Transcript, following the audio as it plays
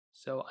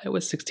So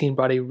iOS 16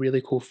 brought a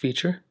really cool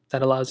feature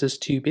that allows us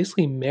to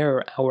basically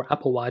mirror our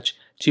Apple Watch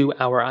to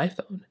our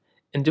iPhone.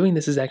 And doing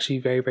this is actually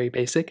very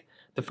basic.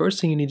 The first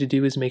thing you need to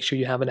do is make sure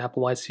you have an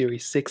Apple Watch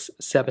Series 6,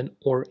 7,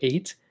 or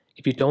 8.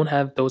 If you don't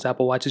have those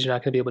Apple Watches, you're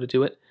not going to be able to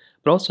do it.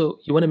 But also,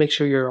 you want to make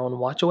sure you're on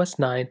watchOS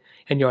 9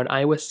 and you're on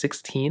iOS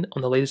 16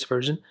 on the latest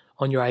version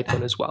on your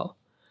iPhone as well.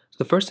 So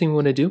the first thing we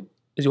want to do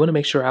is you want to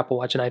make sure Apple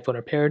Watch and iPhone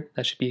are paired.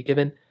 That should be a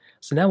given.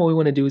 So now what we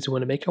want to do is we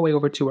want to make our way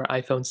over to our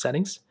iPhone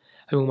settings,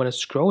 and we want to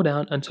scroll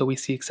down until we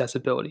see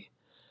accessibility.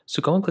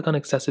 So go and click on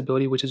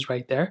accessibility, which is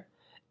right there.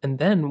 And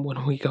then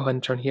when we go ahead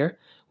and turn here,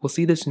 we'll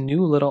see this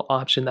new little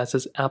option that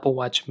says Apple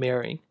Watch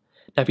mirroring.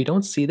 Now, if you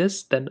don't see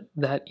this, then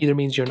that either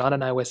means you're not on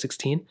iOS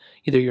 16,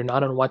 either you're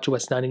not on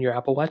watchOS 9 in your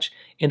Apple Watch,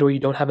 and or you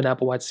don't have an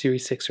Apple Watch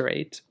Series 6 or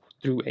 8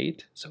 through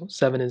 8, so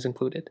 7 is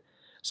included.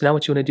 So now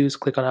what you want to do is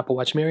click on Apple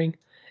Watch mirroring,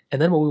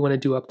 and then what we want to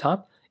do up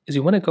top is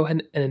you want to go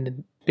ahead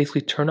and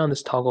basically turn on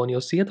this toggle, and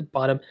you'll see at the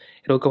bottom,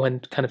 it'll go ahead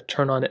and kind of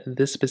turn on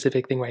this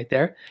specific thing right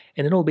there,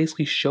 and it'll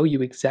basically show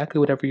you exactly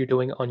whatever you're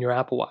doing on your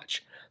Apple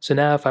Watch. So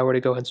now if I were to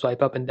go ahead and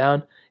swipe up and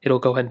down, it'll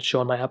go ahead and show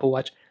on my Apple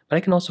Watch, but I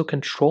can also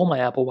control my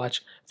Apple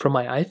Watch from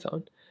my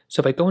iPhone.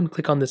 So if I go and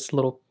click on this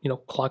little,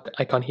 clock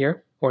icon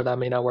here, or that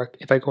may not work.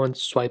 If I go and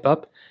swipe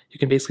up, you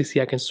can basically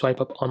see I can swipe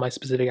up on my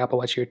specific Apple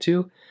Watch here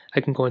too. I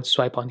can go and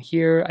swipe on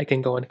here. I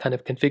can go and kind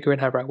of configure it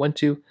however I want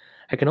to.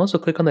 I can also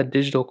click on the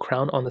digital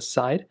crown on the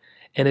side,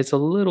 and it's a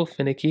little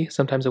finicky.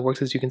 Sometimes it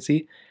works, as you can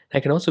see. I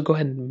can also go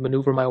ahead and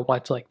maneuver my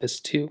watch like this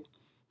too.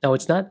 Now,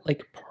 it's not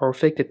like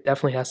perfect. It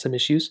definitely has some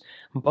issues,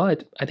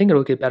 but I think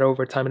it'll get better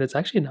over time, and it's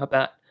actually not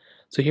bad.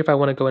 So here, if I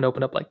want to go and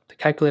open up like the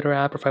calculator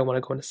app, or if I want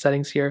to go into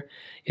settings here,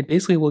 it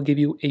basically will give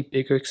you a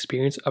bigger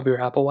experience of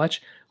your Apple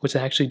Watch, which I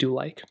actually do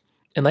like.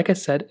 And like I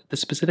said, the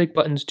specific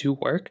buttons do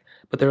work,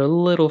 but they're a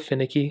little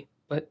finicky.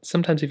 But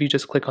sometimes if you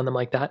just click on them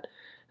like that,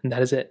 and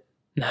that is it.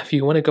 Now, if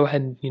you want to go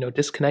ahead and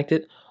disconnect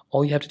it,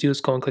 all you have to do is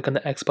go and click on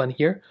the X button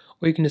here,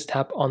 or you can just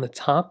tap on the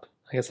top.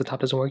 I guess the top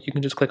doesn't work. You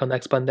can just click on the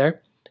X button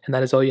there, and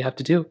that is all you have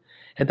to do.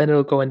 And then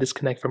it'll go and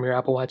disconnect from your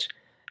Apple Watch,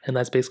 and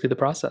that's basically the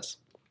process.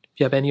 If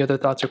you have any other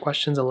thoughts or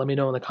questions, then let me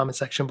know in the comment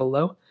section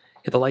below.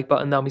 Hit the like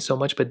button, that would mean so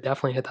much, but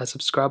definitely hit that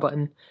subscribe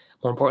button.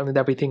 More importantly than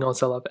everything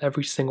else, I love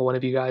every single one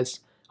of you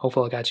guys.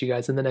 Hopefully I'll catch you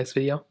guys in the next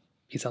video.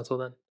 Peace out till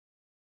then.